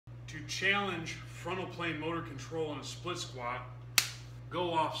challenge frontal plane motor control in a split squat,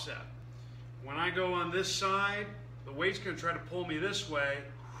 go offset. When I go on this side, the weight's going to try to pull me this way.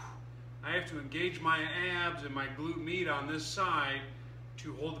 I have to engage my abs and my glute med on this side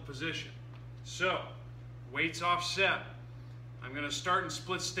to hold the position. So, weight's offset. I'm going to start in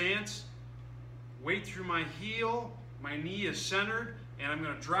split stance, weight through my heel, my knee is centered, and I'm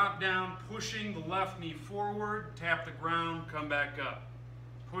going to drop down, pushing the left knee forward, tap the ground, come back up.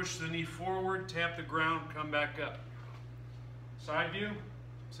 Push the knee forward, tap the ground, come back up. Side view,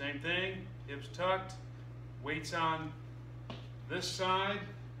 same thing, hips tucked, weights on this side.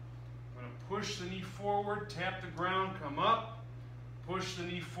 I'm going to push the knee forward, tap the ground, come up. Push the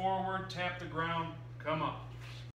knee forward, tap the ground, come up.